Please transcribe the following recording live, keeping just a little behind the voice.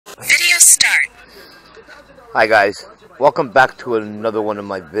Video start. Hi guys, welcome back to another one of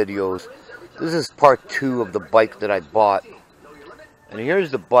my videos. This is part 2 of the bike that I bought. And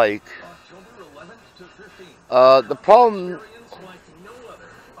here's the bike. The problem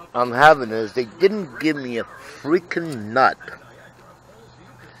I'm having is they didn't give me a freaking nut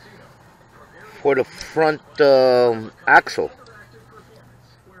for the front axle.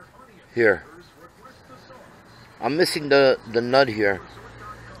 Here. I'm missing the nut here.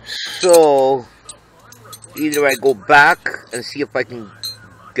 So either I go back and see if I can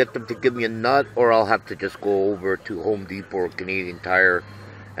get them to give me a nut, or I'll have to just go over to Home Depot or Canadian Tire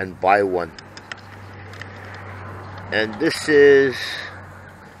and buy one. And this is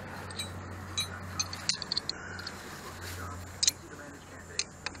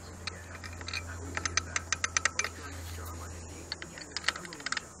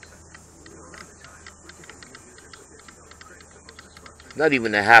not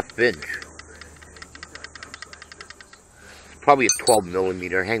even a half inch. Probably a 12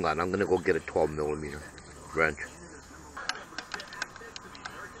 millimeter. Hang on, I'm gonna go get a 12 millimeter wrench.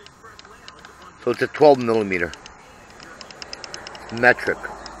 So it's a 12 millimeter metric.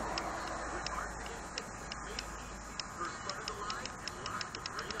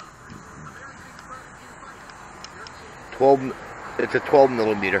 It's a 12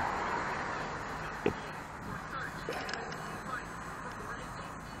 millimeter.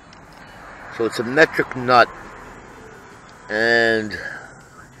 So it's a metric nut, and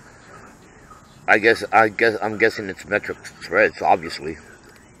I'm guessing it's metric threads, obviously.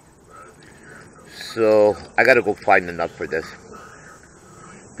 So I gotta go find a nut for this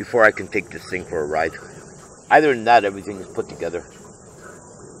before I can take this thing for a ride. Other than that, everything is put together.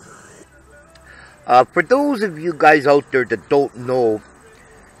 For those of you guys out there that don't know,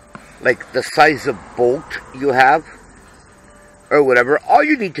 like, the size of bolt you have or whatever, all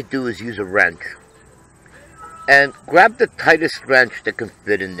you need to do is use a wrench and grab the tightest wrench that can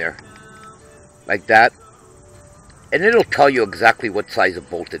fit in there, like that, and it'll tell you exactly what size of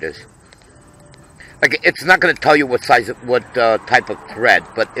bolt it is. Like, it's not going to tell you what size of, what type of thread,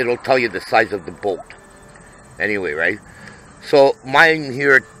 but it'll tell you the size of the bolt anyway, right? So mine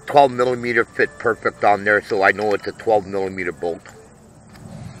here, 12 millimeter, fit perfect on there, so I know it's a 12 millimeter bolt.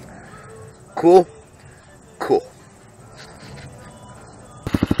 Cool? Cool.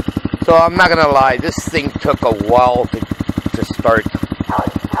 So I'm not gonna lie, this thing took a while to start.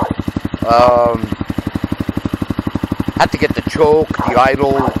 Had to get the choke, the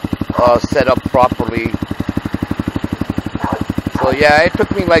idle set up properly. So yeah, it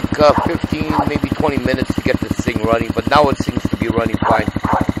took me like 15, maybe 20 minutes to get this thing running, but now it seems to be running fine.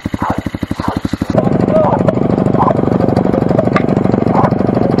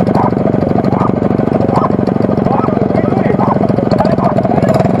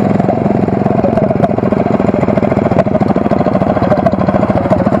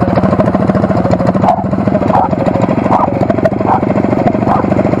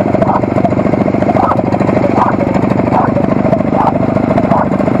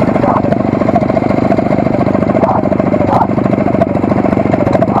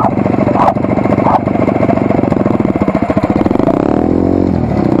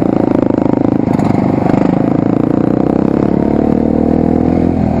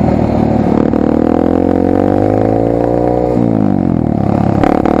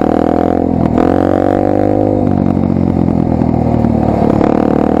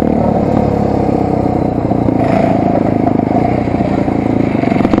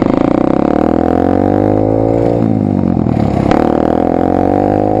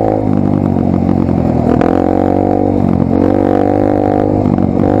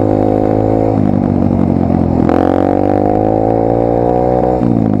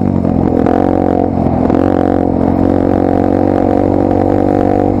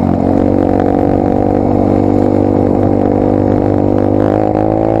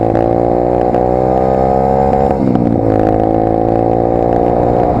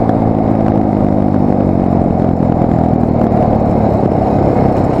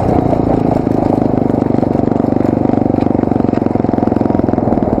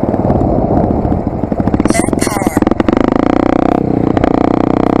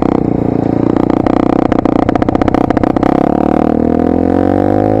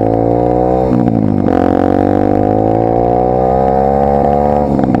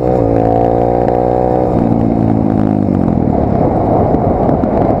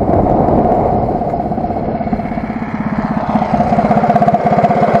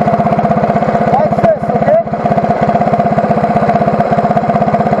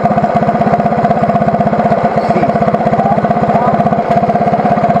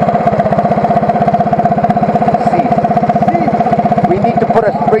 you need to put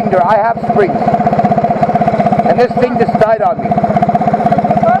a spring there. I have springs. And this thing just died on me.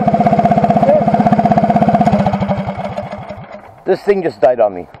 This thing just died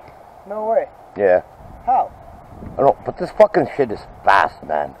on me. No way. Yeah. How? I don't know, but this fucking shit is fast,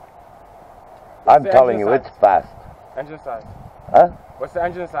 man. I'm telling you, it's fast. Engine size? Huh? What's the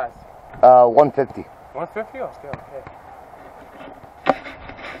engine size? 150. 150? Okay.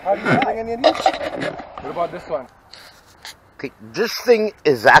 How do you bring any of these? What about this one? Okay, this thing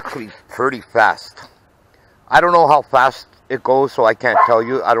is actually pretty fast. I don't know how fast it goes, so I can't tell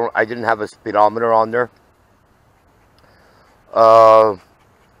you. I didn't have a speedometer on there.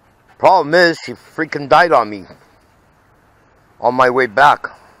 Problem is, she freaking died on me on my way back.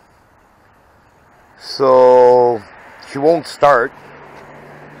 So she won't start.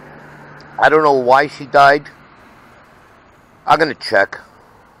 I don't know why she died. I'm gonna check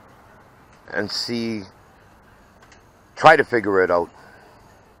and see, try to figure it out.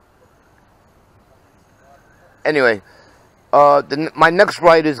 Anyway, my next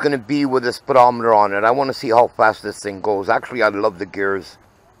ride is going to be with a speedometer on it. I want to see how fast this thing goes. Actually, I love the gears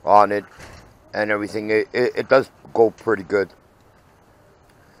on it and everything. It does go pretty good.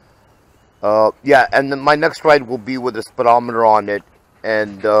 Yeah, and then my next ride will be with a speedometer on it.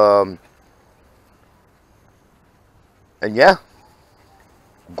 And yeah,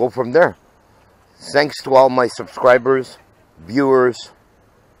 go from there. Thanks to all my subscribers, viewers.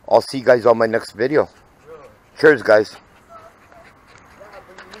 I'll see you guys on my next video. Cheers, guys.